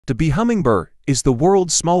The bee hummingbird is the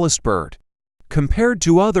world's smallest bird. Compared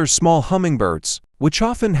to other small hummingbirds, which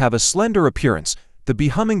often have a slender appearance, the bee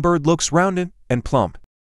hummingbird looks rounded and plump.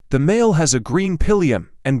 The male has a green pilium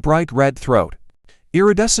and bright red throat,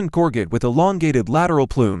 iridescent gorget with elongated lateral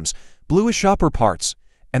plumes, bluish upper parts,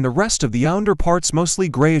 and the rest of the underparts mostly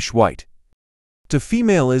grayish-white. The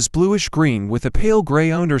female is bluish-green with a pale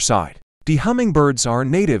gray underside. The hummingbirds are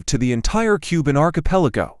native to the entire Cuban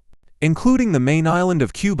archipelago, including the main island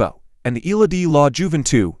of Cuba and the Isla de la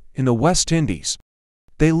Juventud in the West Indies.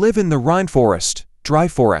 They live in the rainforest, dry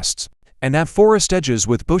forests, and have forest edges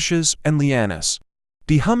with bushes and lianas.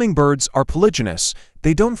 The hummingbirds are polygynous,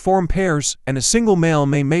 they don't form pairs, and a single male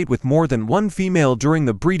may mate with more than one female during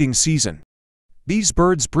the breeding season. These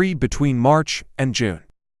birds breed between March and June.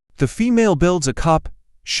 The female builds a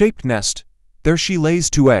cup-shaped nest. There she lays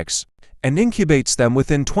 2 eggs and incubates them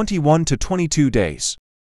within 21 to 22 days.